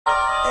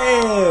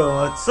Hey,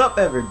 what's up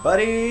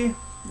everybody?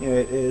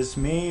 It is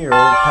me, your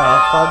old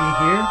pal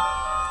Foggy here,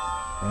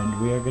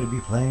 and we are going to be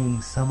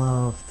playing some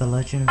of The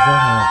Legend of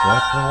Zelda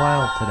Breath of the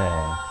Wild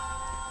today.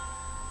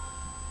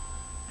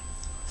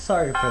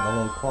 Sorry for the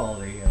low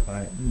quality if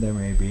there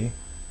may be.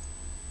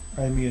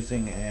 I'm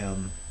using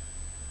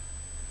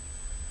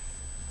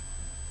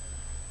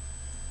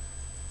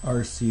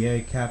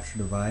RCA capture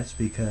device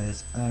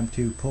because I'm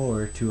too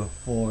poor to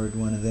afford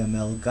one of them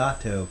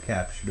Elgato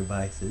capture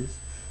devices.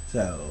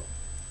 So,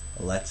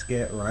 let's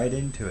get right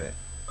into it.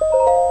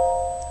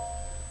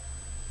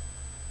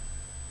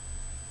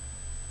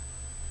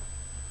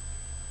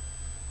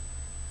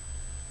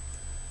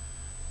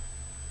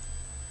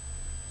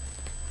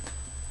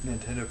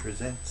 Nintendo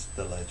presents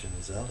The Legend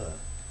of Zelda.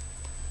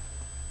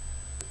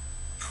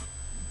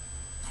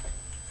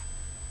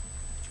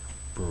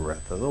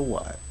 Breath of the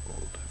Wild.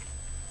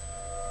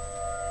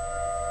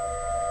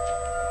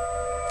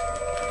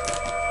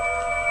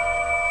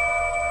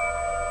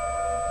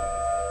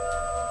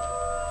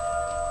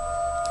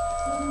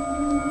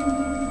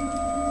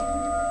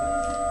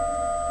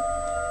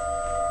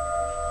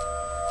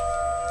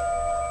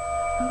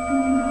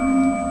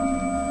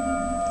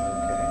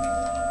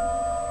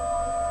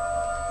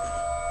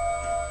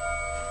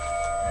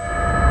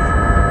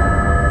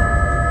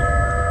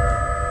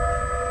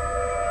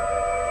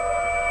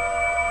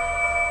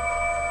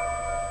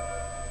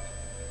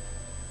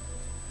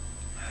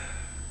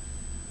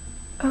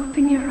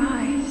 Open your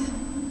eyes.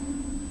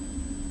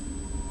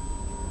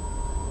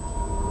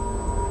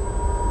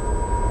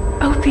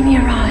 Open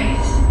your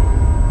eyes.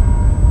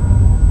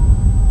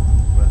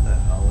 What the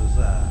hell is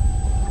that?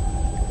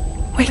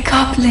 Wake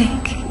up,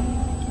 Link. I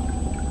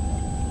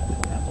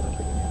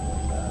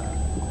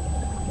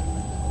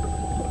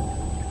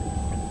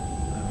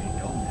mean,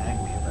 don't nag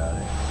me about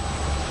it.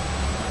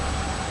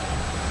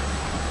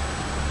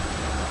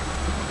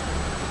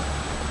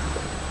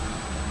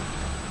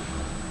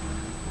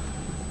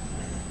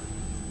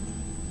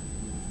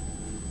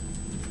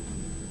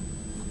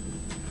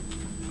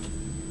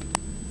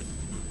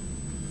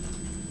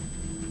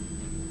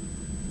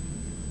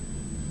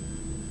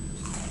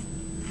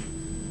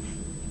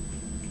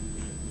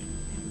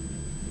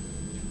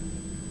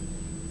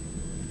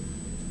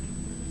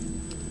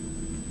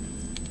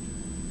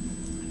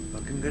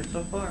 Looking good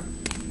so far.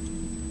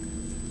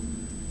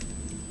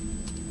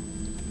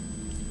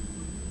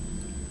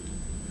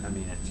 I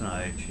mean, it's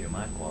not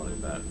HDMI quality,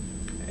 but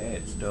hey,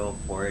 it's still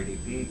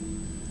 480p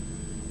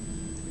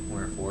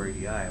or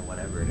 480i,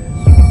 whatever it is.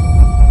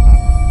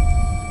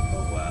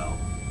 Oh wow,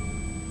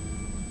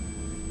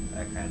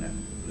 that kind of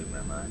blew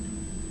my mind.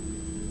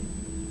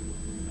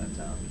 That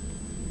sound.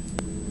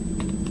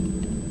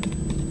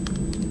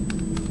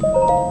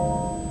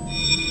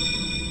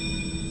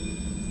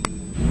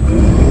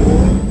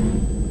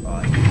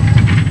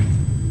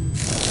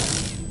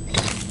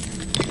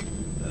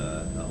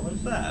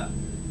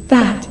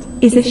 That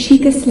is a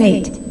Sheikah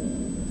slate.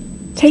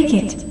 Take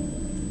it.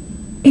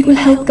 It will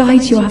help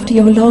guide you after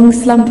your long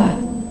slumber.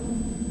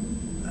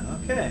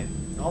 Okay,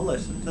 I'll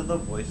listen to the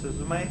voices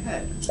in my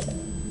head.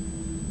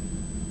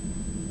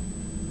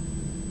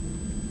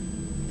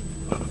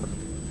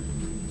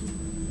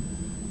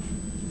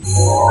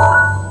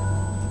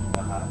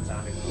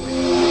 Sounding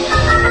voice.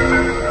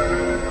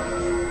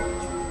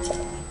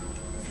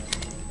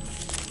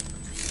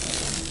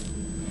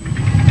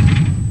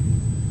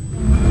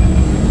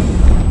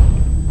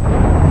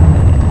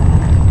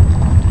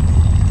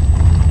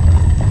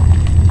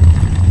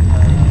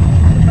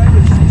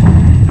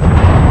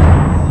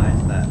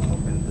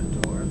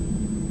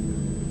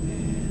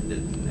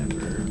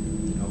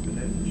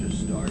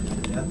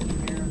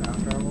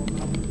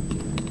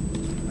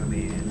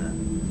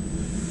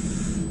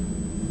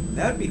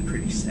 That would be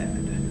pretty sad.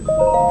 But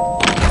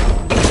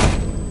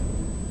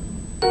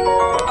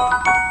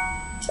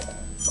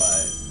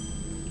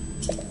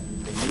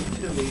they need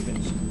to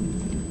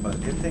leave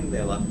but good thing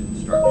they left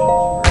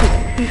instructions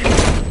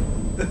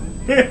for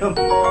him.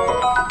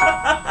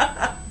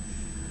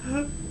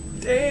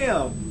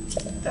 Damn!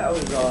 That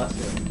was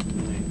awesome.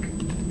 Like,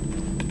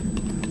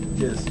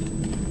 just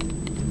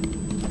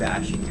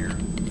bashing your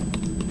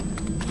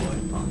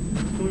foot on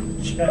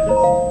the chest.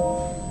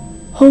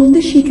 Hold the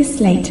Sheikah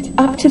slate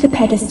up to the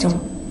pedestal.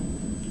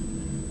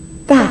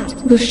 That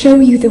will show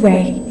you the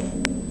way.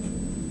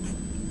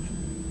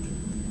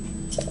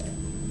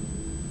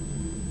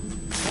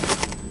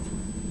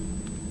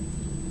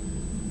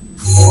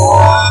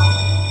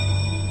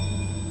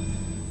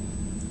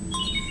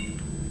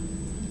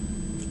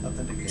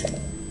 Authenticate.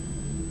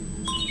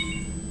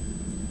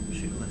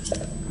 Should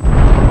listen.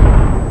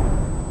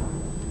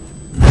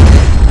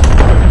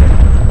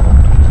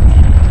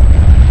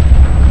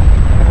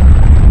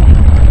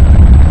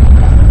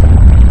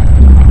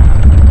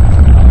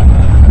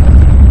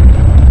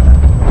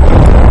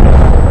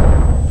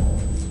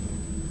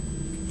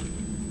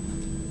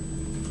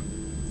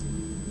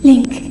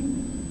 Link,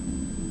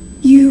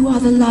 you are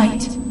the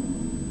light.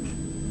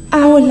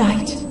 Our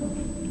light.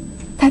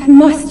 That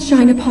must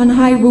shine upon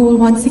Hyrule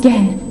once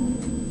again.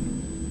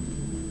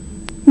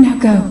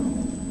 go.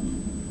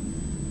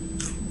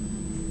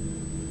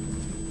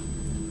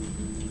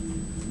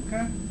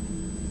 Okay.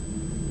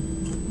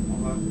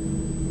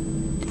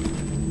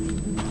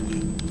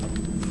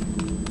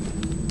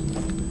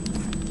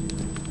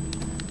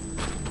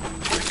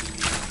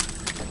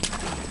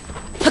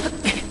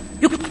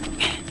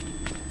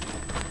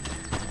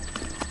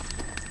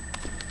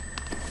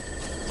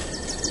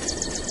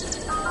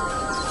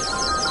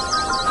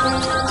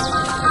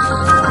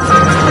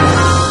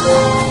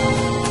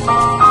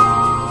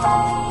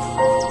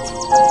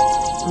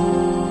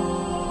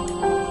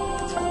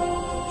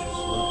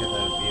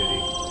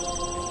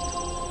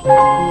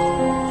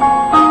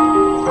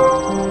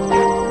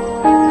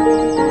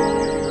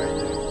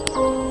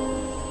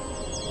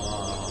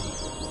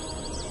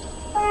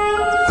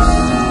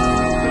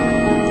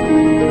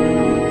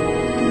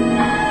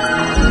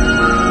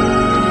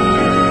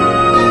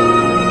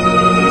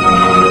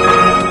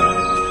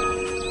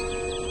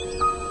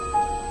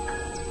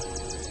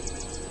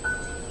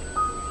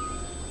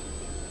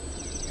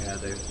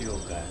 There's the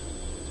old guy.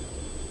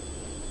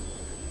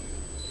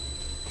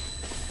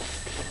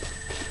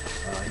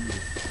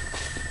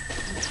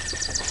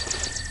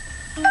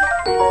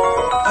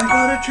 I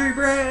got a tree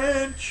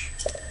branch!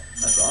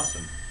 That's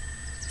awesome.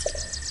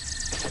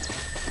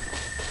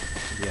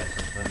 Yeah,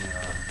 something,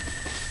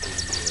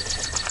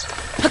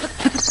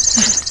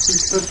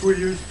 because we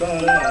use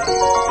badass. Oh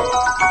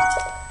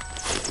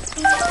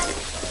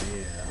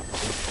yeah,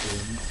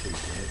 let's take it.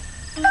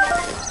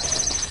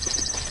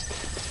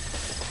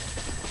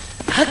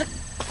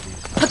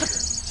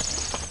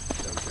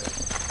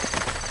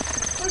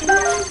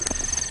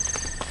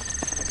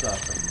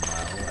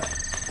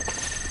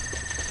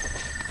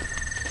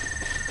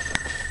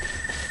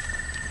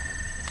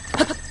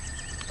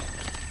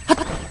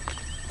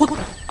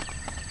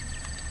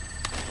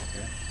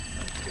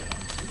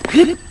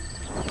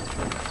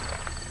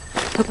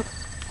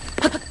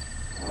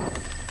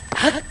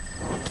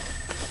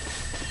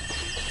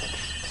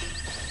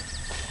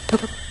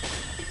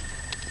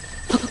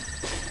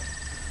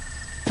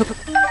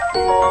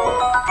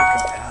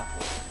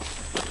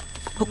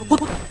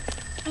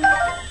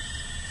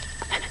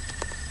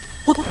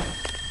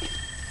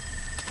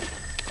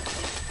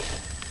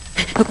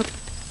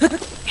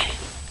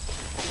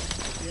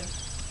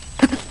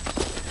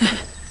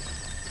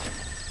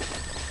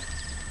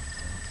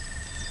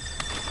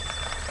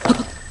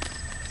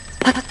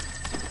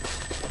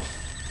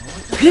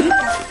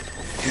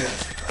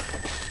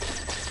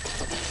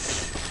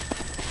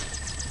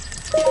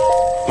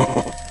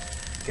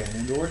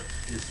 Ganondorf,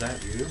 is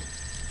that you?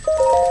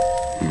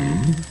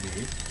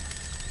 Me?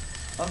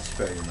 I'll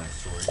spare you my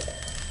story.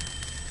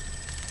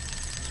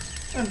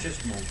 I'm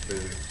just an old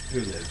food who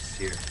lives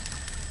here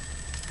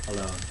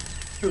alone.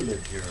 Who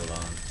lived here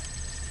alone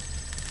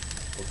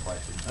for quite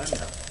some time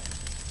now.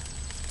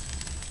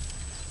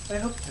 I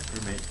hope to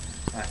permit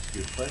ask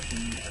you a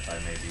question if I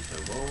may be so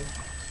bold.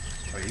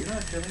 Are you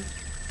not jealous?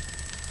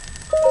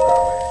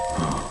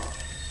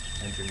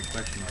 Answering a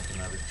question like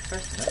another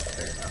question, that's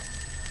fair enough.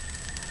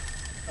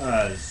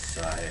 As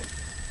I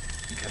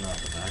cannot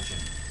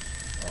imagine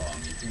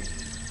meeting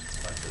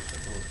quite a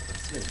couple of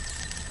slaves.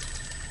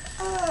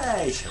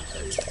 I shall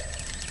tell you.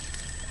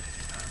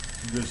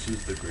 This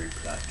is the Great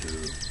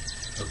Plateau.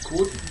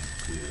 According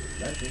to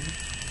legend,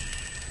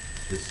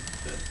 this is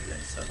the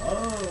place of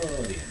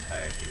all the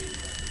entirety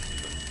of the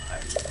Kingdom of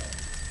Hyrule.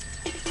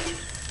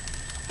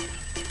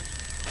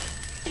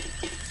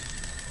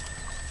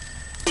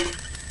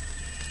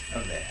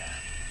 Oh, there.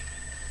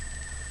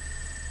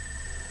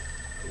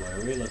 Where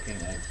are we looking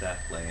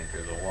exactly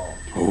through the wall?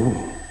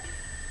 Oh.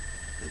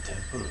 The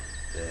temple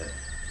there,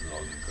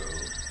 long ago,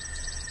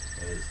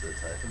 is the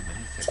site of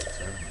many sacred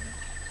ceremonies.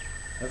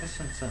 Ever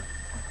since the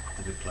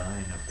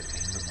decline of the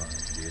kingdom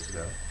 100 years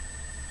ago,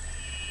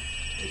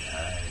 it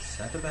has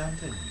sat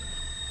abandoned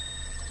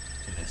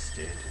in a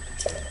state of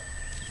decay.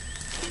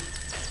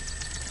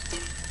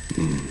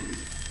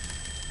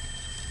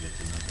 Yet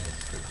another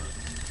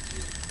forgotten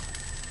view.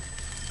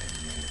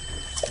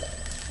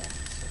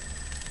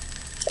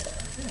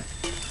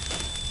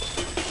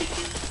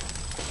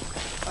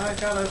 I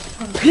got a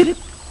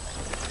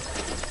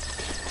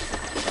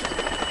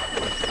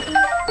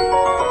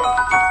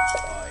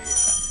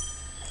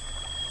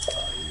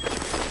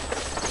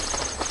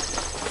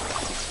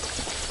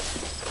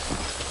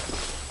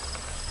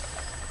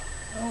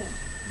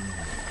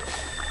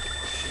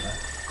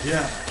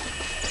yeah.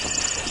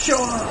 Show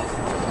off!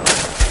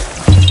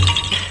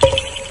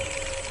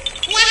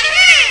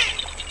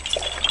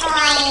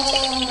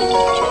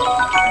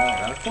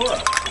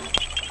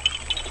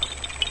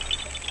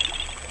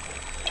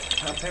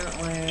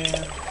 Apparently,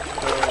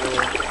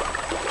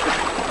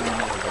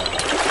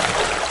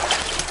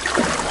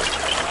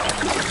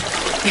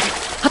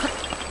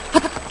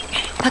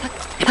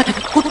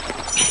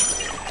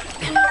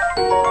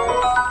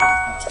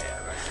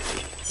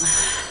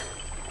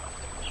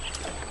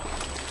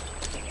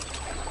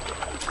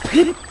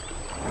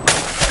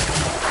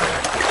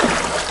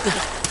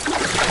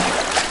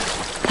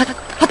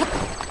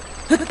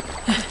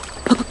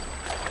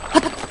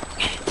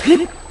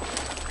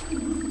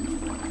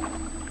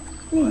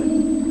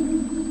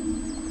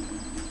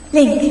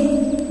 Link.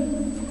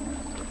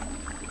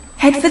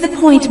 Head for the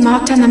point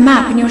marked on the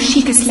map in your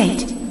Sheikah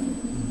slate.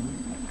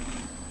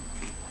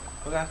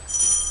 Okay.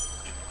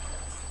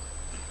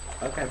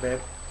 Okay, babe.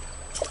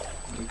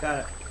 You got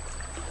it.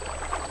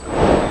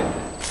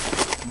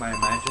 My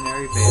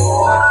imaginary babe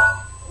watch.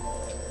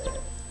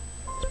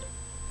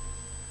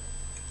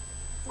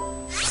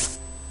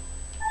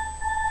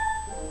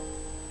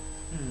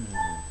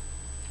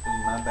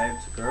 My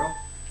babe's a girl.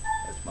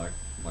 Let's mark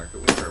it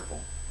with purple.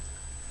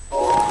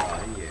 Oh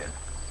yeah.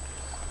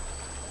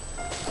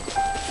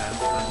 Time to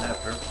find that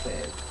purple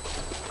babe.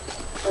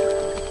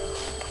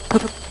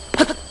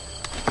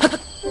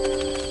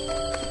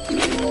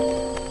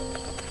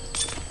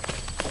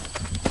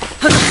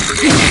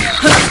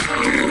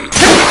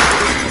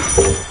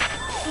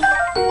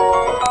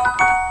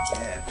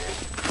 Yeah, babe.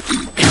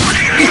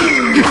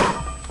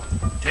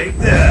 Take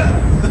that.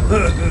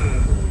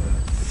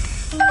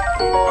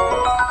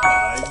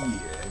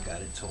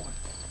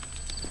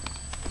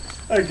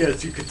 I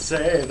guess you could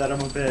say that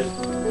I'm a bit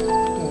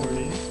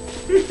horny.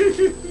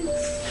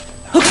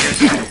 I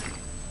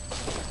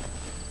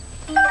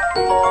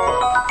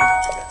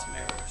got some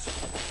arrows.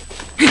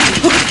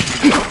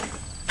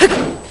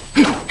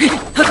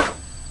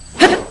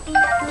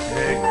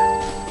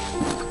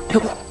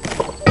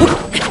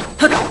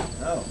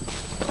 Oh.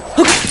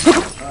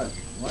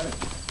 What?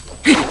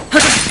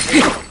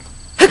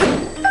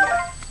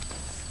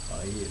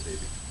 Oh yeah,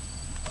 baby.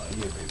 Oh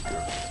yeah, baby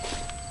girl.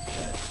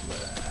 That's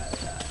what I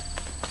like.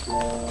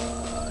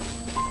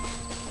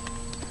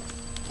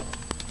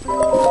 Oh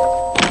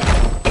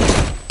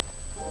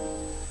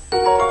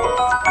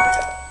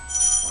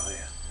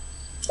yeah.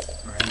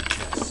 Random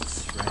chests,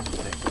 random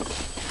things.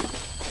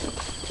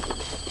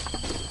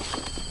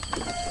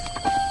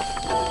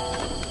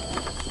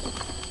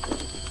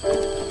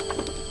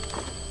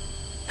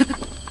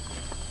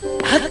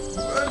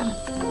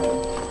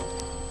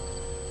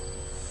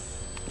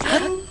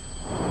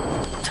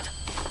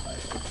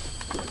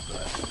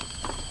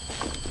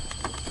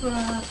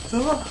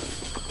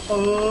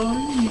 Oh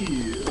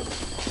yeah.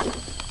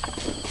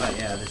 But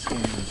yeah, this game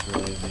is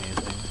really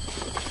amazing.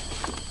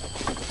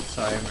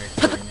 Sorry I'm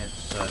recording it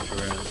such a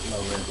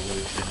low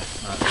resolution.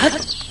 It's not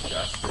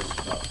justice,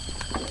 but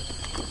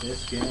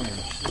this game is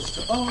just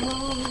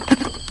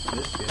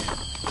this game.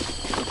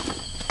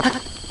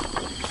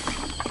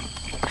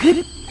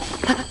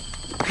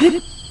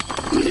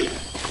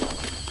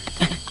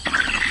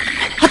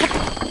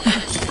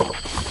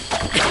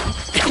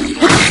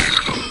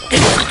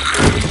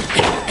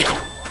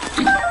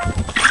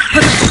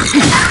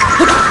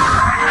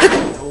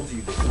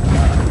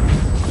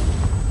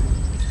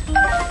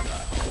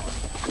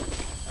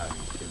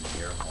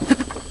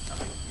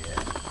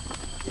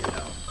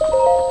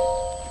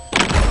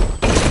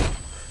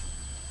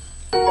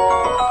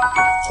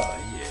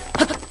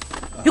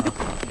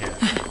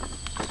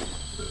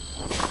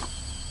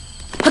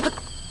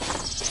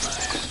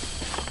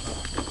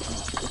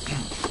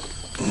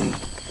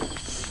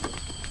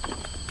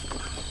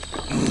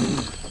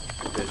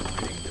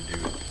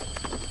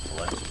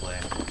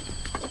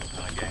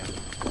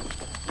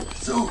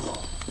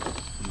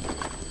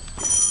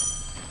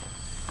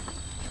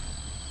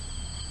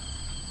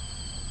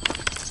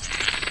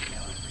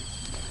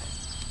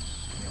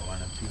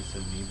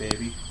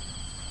 Baby.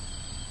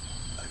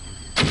 I'll give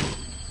you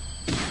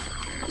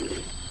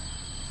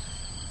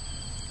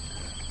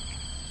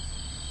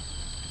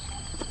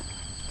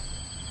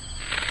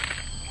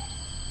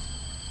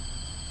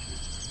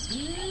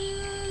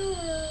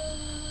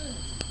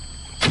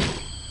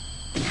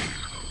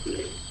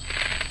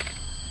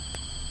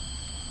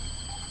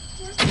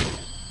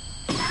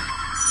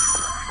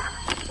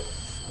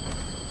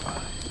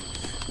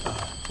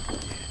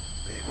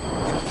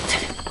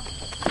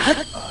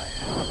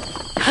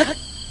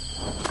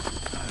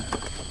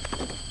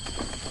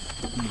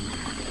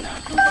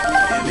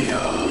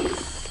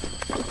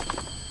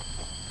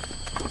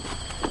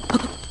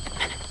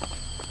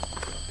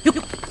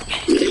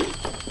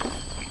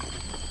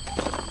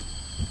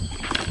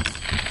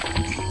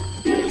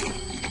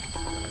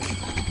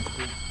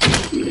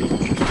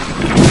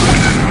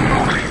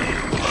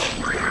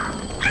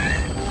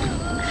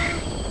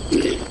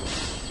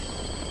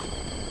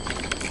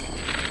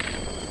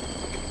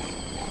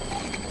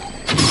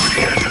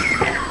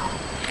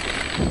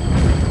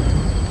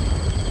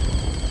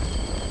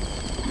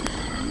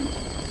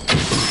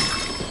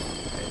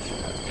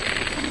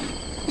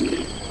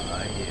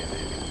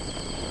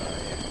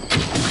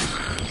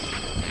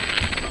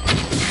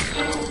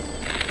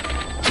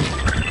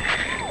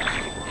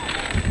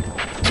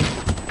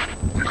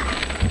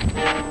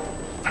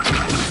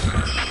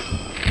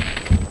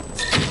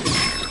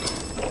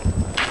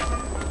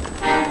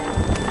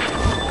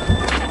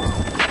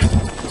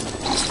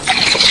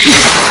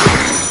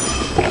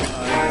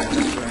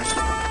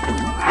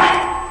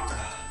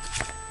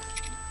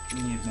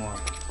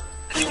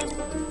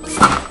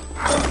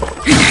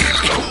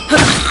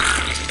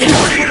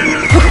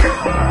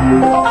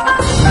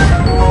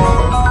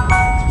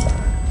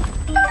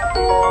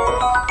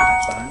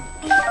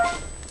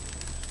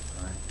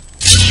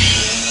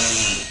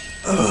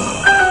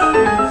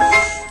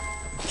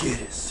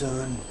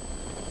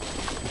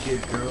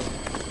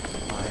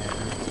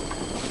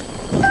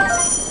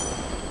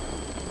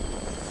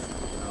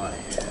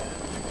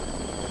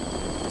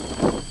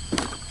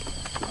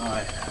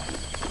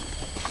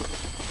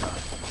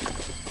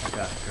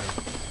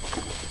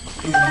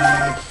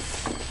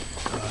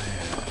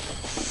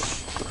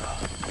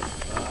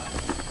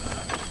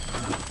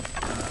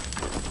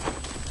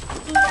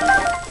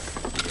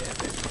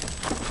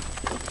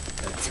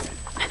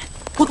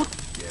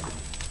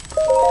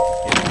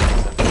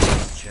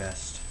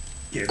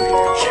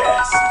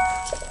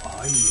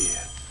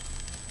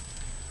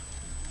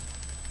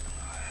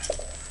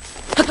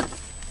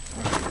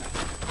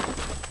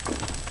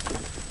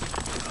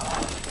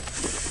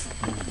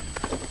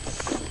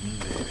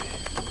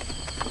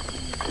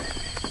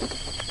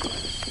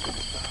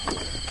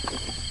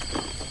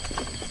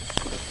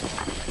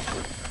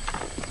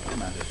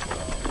Might as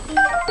well.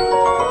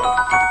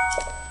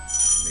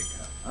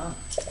 Because,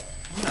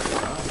 not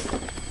wrong.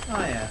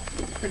 Oh yeah,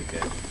 pretty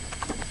good.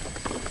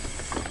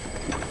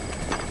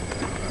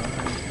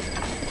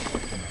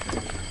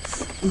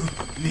 Ooh,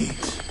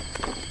 neat.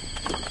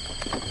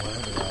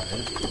 Whatever that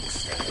is, looks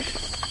stash.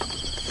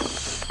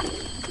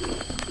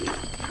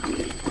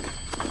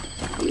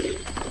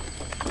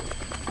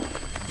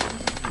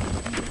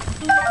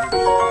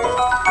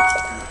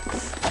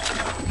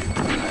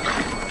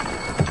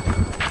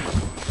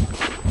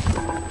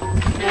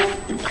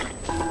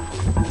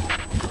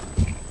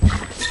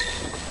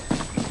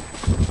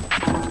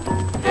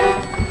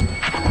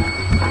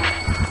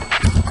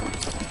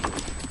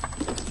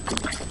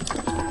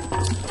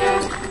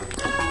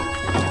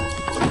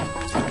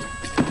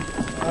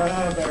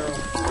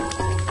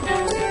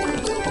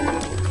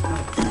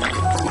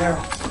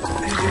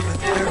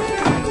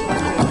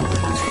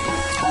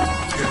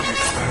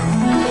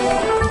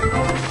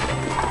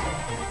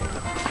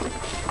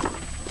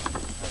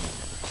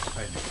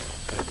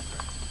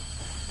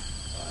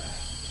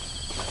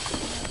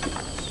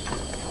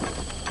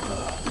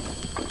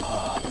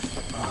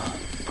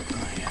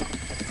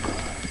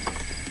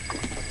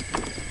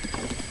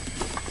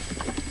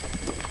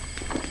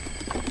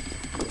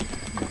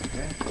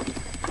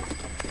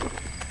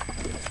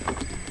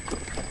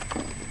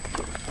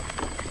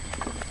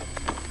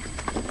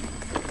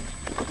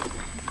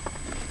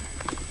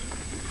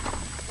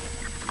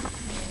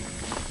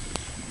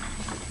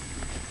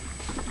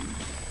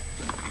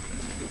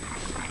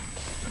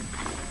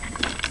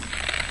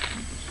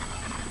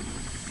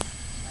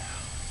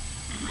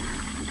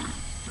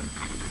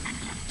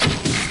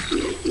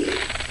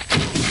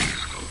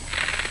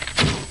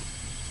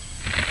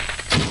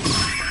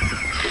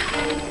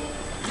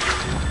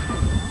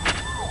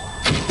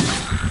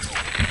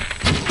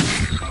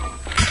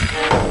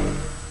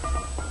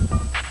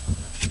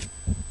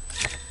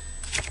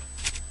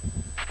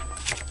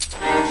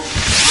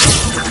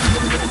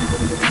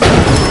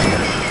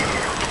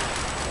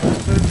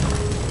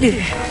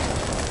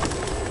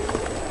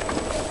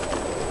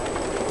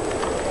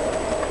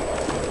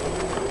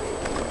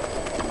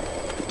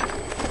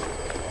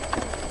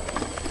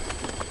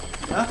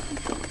 Huh?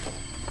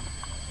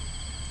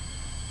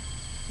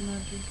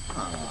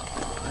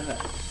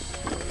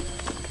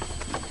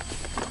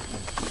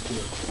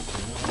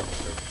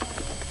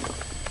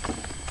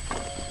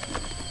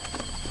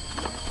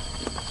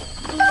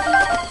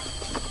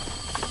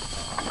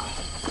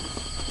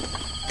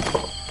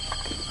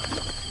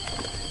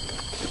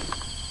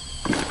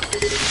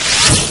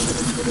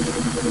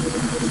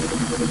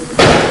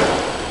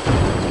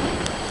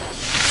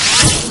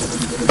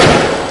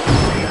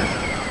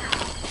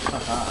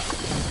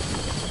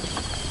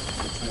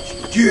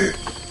 Yeah.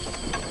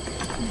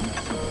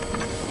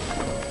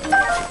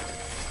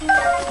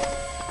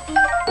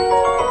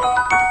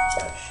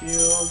 Got a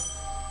shield.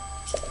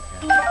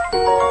 Okay.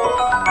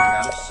 And I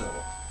got a soul.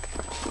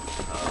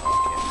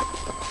 Okay.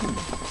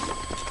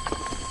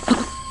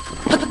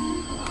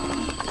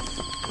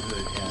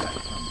 Good, yeah.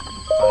 I'm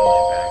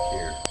finally back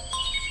here.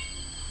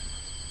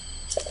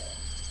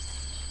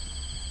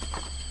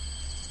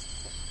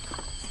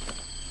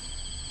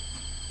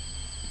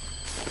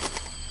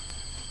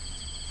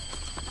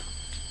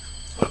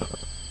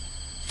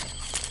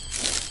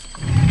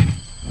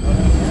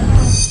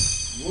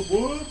 Whoop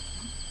whoop.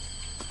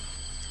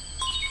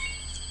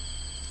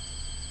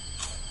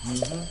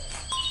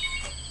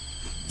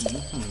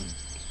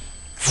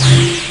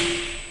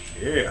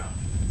 Yeah.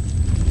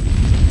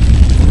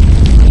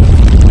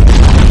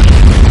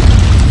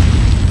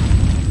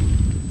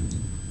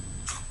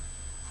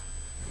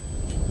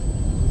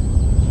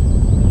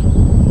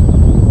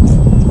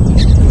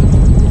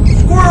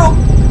 Squirrel!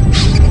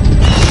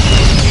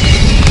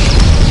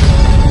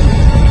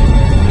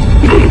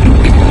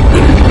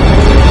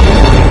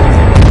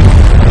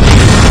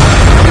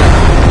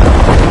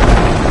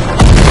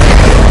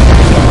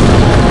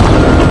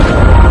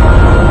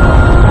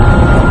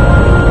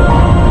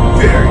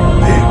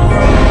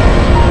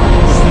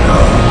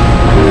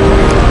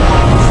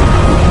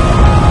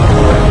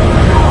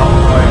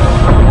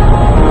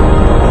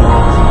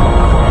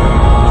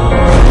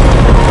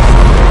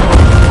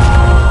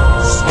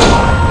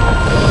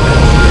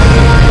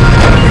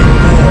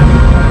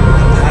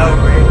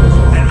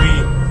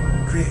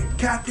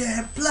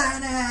 Captain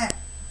Planet!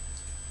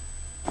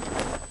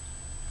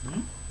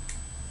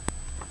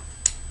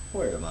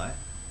 Where am I?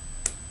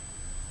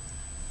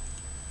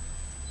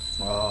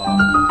 Oh.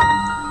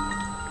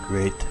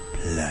 Great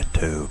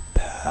Plateau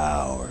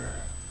Power.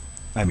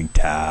 I mean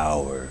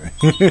tower.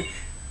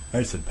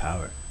 I said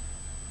power.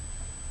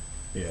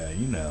 Yeah,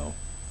 you know.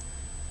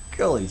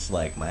 Girlies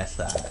like my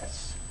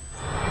size.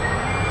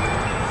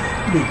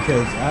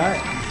 Because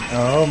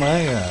oh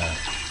my god.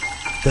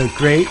 The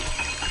Great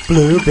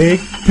Blue Big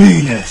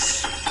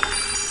Penis.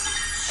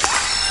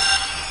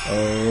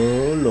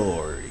 Oh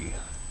lordy.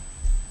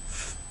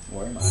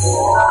 Where am I?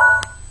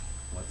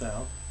 What the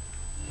hell?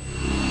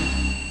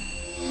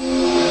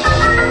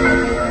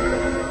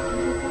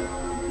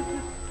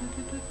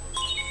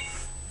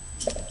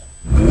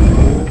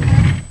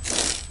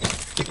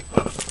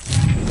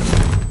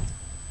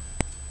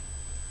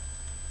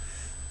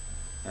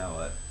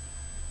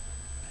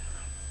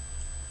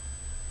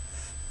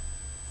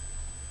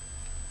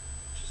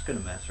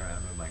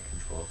 around with my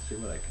controls, see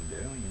what I can do,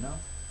 you know?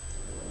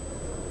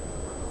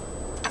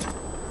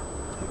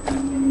 Okay.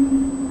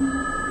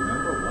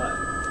 Remember what?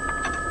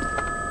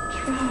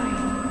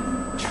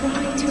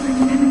 Try to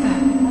remember.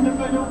 What if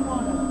I don't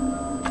wanna?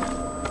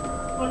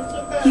 What's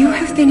the bad? You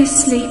have been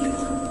asleep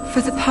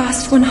for the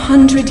past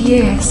 100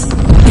 years.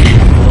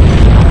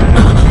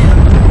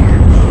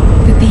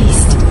 The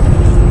beast.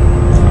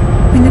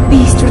 When the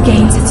beast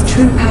regains its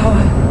true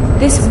power,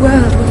 this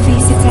world will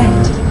face its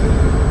end.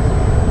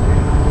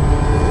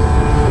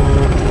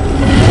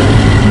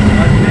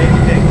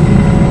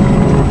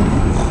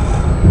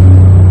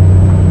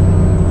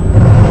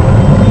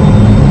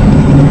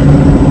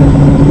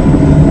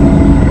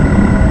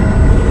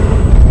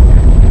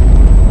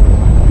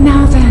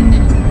 Now then,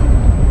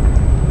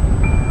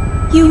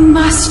 you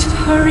must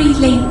hurry,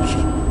 Link.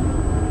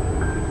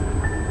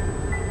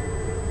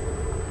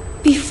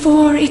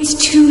 Before it's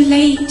too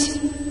late.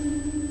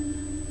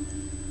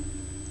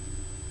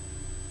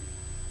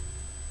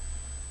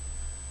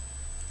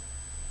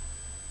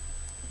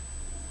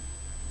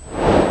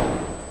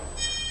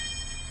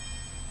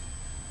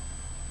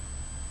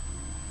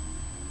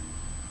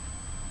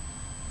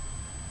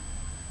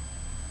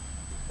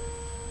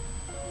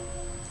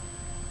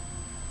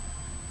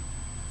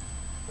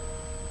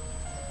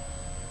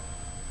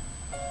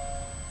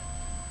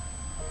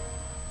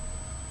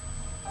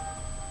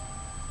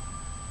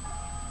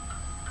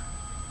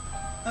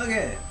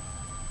 Okay,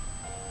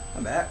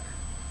 I'm back.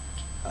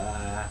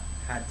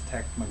 Had to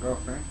text my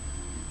girlfriend.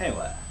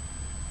 Anyway,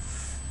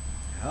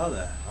 how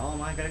the hell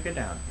am I gonna get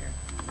down here?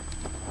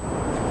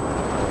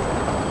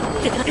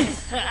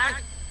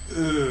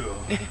 Ooh.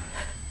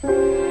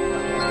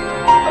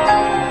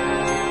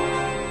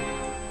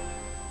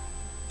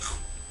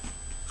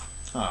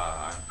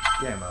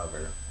 Game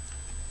over.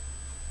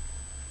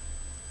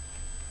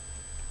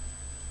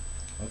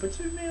 Hope it's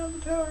me on the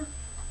tower.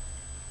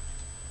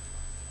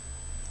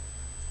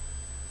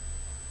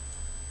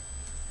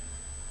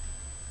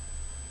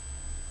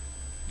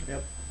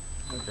 Yep.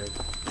 Okay.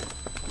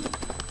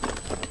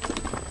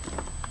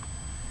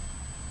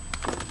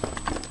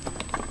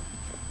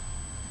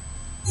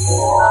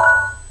 Whoa.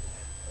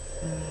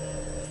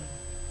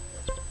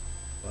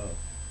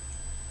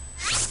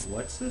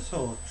 What's this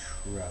whole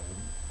travel?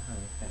 Oh, I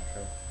can't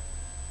travel.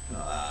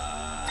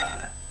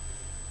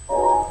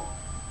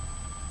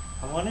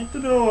 I wanted to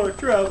know what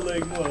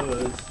traveling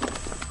was.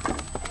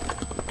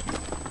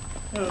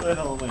 How the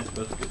hell am I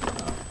supposed to get to know?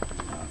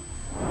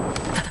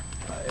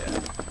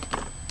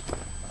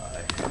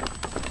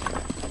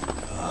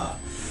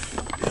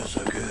 Feels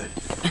so good.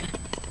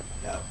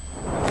 No.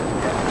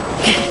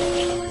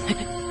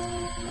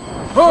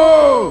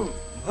 Oh!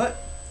 What?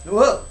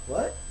 Whoa,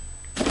 what?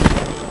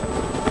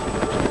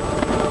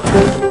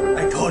 I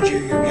told you,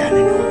 you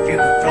Ganondorf, you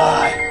could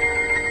fly.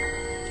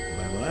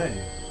 My,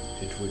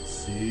 it would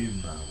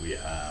seem we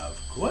have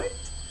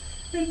quite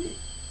an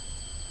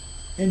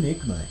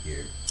enigma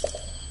here.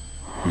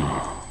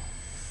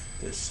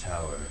 This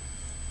tower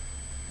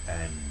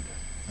and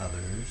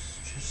others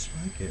just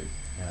like it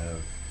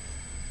have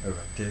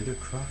erupted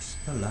across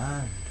the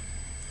land,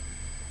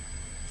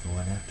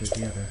 one after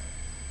the other.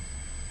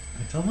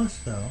 It's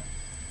almost though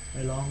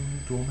a long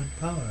dormant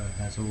power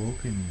has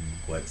awoken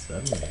quite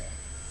suddenly.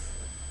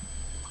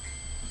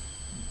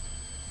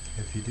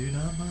 If you do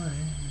not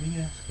mind me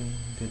asking,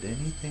 did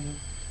anything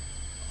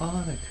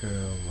odd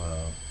occur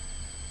while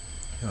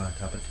you're on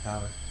top of the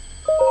tower?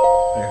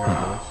 I heard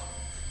a voice.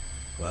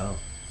 Well,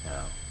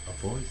 now, a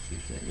voice, you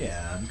said?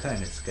 Yeah, I'm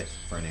kind of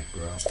schizophrenic,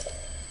 bro.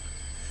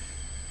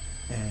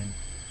 And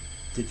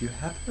did you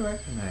happen to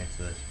recognize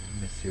this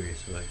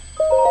mysterious voice?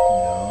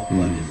 No,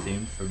 but it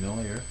seemed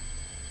familiar.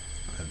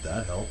 If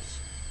that helps.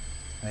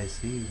 I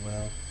see,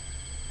 well,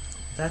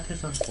 that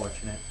is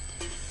unfortunate.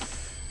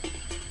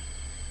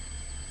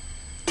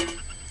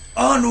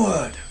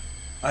 Onward!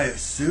 I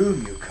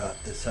assume you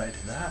caught the sight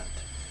of that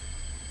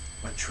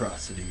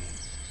atrocity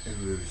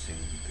erasing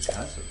the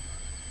chasm.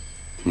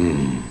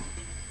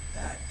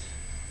 That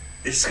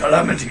is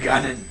Calamity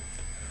Ganon!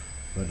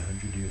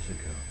 100 years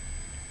ago,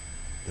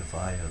 the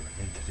vile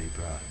entity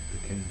brought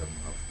the kingdom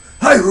of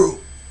Hyrule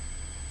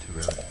to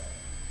ruin.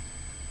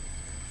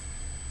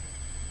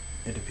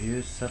 It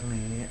appears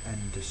suddenly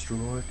and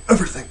destroyed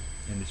everything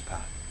in its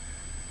path.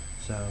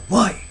 So,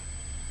 why?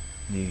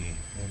 Many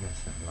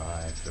innocent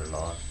lives are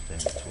lost in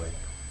its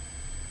wake.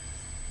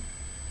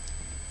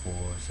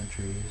 For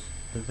centuries,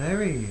 the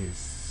very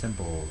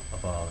symbol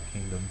of our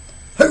kingdom,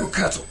 Hyrule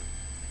Castle,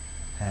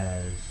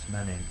 has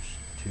managed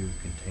to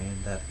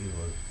contain that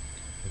evil,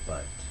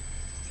 but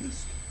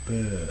just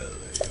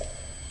barely.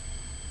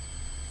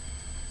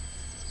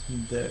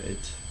 There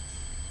it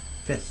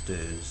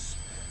festers,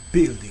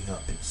 building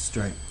up its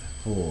strength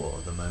for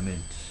the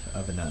moment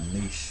of an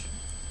unleash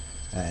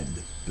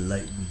and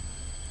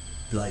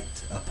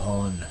blight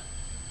upon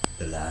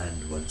the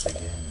land once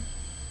again.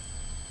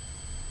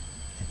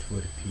 It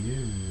would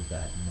appear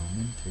that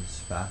moment is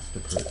fast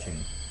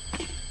approaching.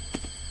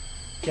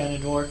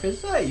 Ganondorf,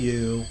 is that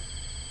you?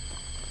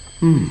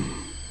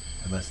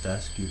 I must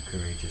ask you,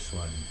 courageous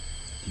one,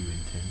 Do you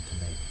intend to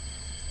make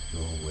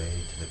your way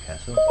to the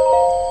castle?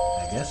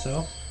 I guess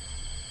so.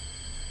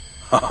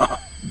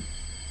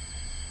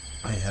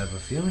 I have a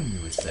feeling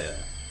you was there.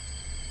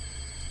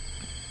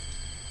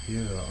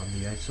 Here on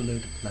the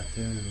isolated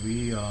plateau,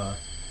 we are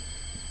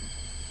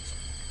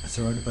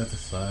surrounded by the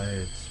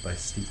sides by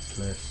steep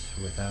cliffs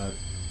without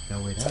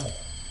no way down.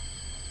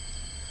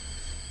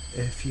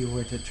 If you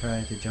were to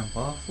try to jump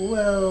off,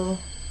 well,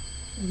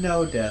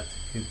 no death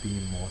could be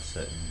more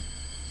certain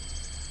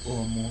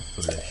or more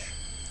foolish.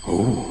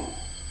 Oh.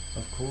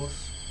 Of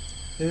course,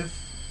 if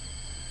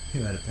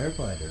you had a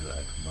paraglider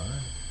like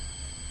mine,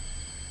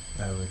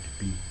 that would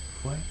be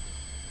quite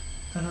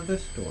another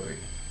story.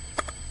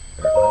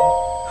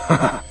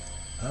 Paraglider?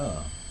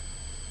 Oh.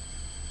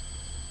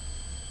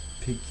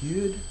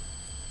 Pigued?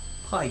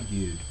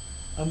 Pigued.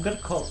 I'm gonna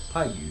call it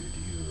Pigued.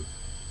 You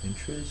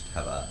interest,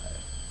 have I?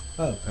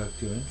 Oh,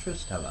 perked your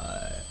interest, have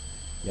I?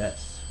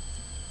 Yes.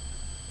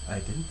 I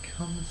didn't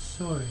come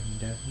soaring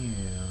down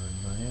here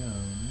on my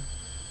own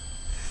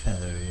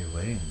feathery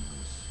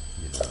wings,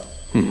 you know.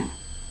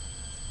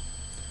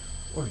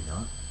 Or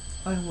not.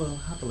 I will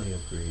happily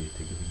agree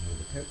to giving you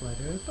the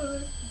paraglider,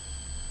 but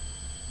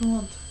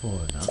not for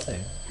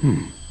nothing.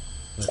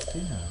 Let's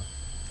see now.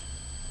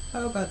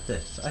 How about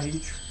this? I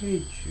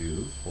trade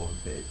you for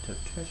a bit of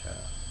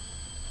treasure.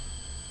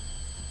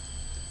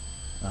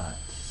 That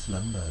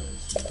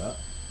slumbers near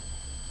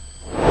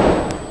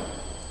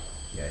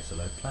the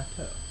isolated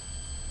plateau.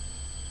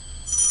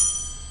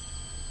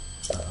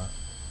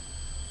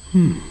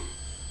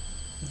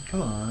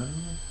 Come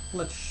on,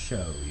 let's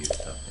show you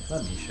something.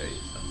 Let me show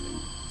you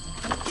something.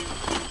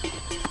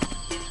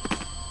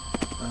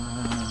 I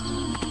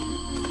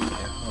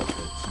hope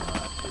it's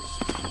not his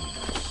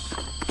penis.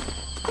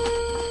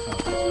 I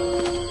hope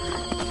it's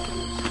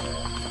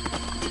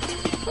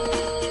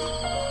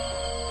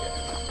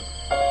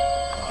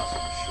not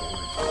awesome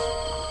shorts.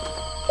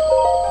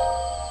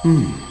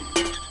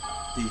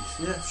 Do you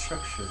see that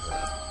structure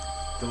there?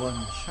 The one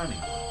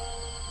shining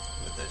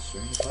with that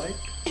strange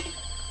light?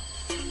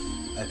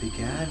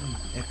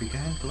 It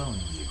began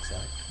glowing the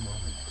exact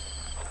moment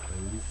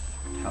those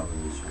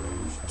towers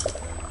rose from the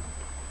ground.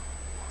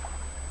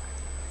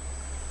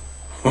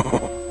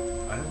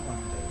 I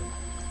wonder.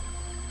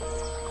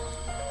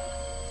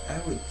 I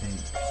would think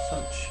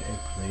such a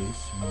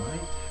place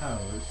might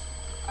house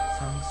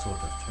some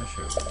sort of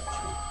treasure, wouldn't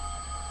you?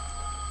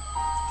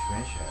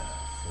 Treasure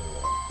for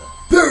the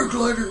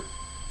paraglider!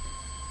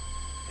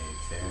 A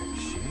fair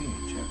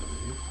exchange, I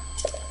believe.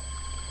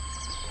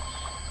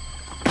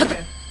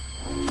 Okay.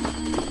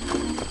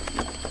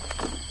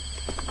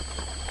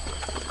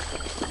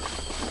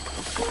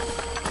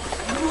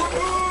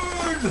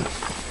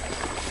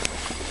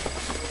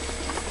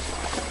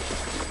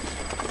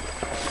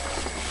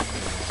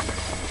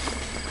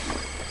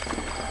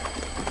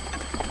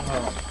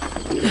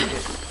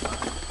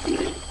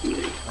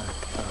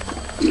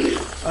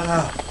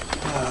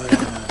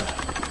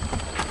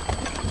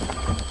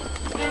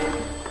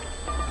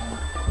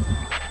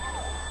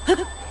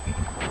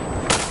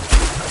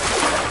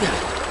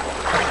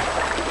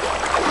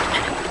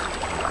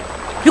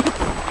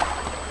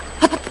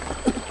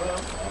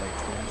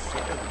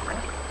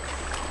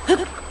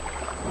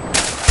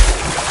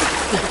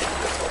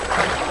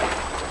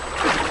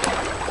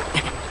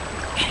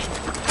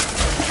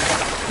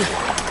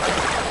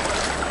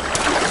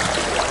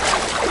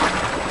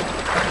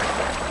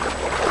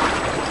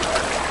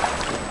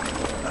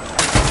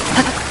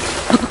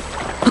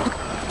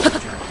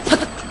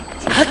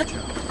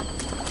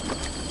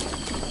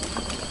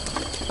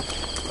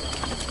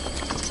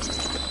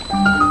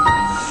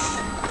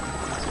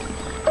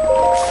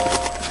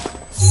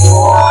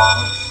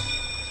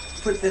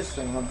 Put this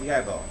thing on the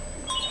eyeball.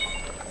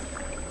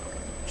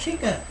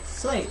 Chica,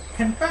 slate,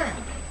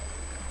 confirmed.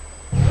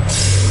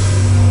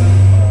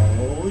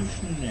 Oh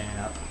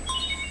snap.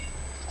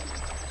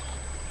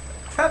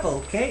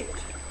 Travel, Kate.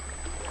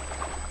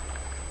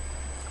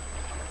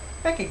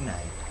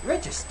 Recognized.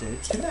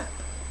 Registered to map.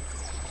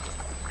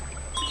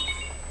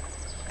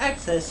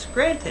 Access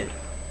granted.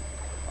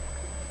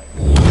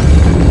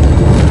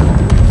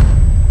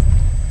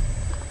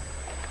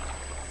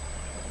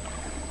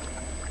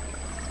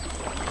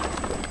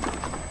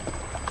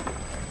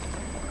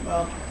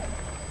 Well,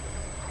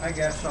 I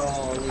guess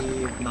I'll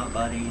leave my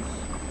buddies,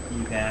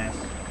 you guys,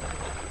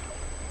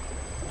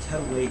 to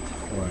wait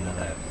for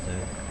another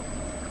episode.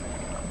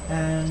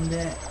 And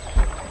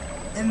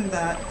in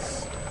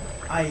that,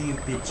 I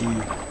bid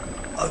you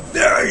a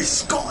very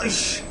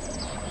Scottish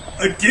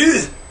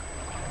adieu.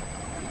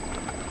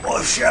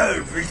 I shall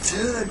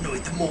return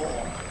with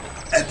more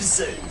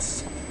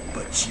episodes,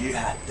 but you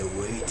have to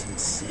wait and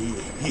see.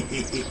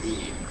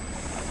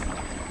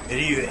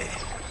 Anyway,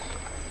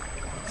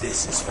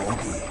 this is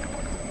Foggy,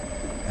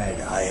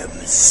 and I am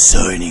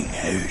signing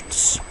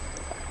out.